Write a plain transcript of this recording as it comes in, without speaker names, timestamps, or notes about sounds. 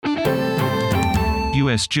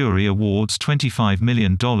U.S. jury awards $25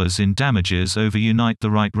 million in damages over Unite the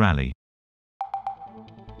Right rally.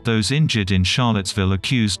 Those injured in Charlottesville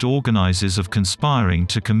accused organizers of conspiring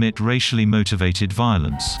to commit racially motivated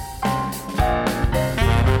violence.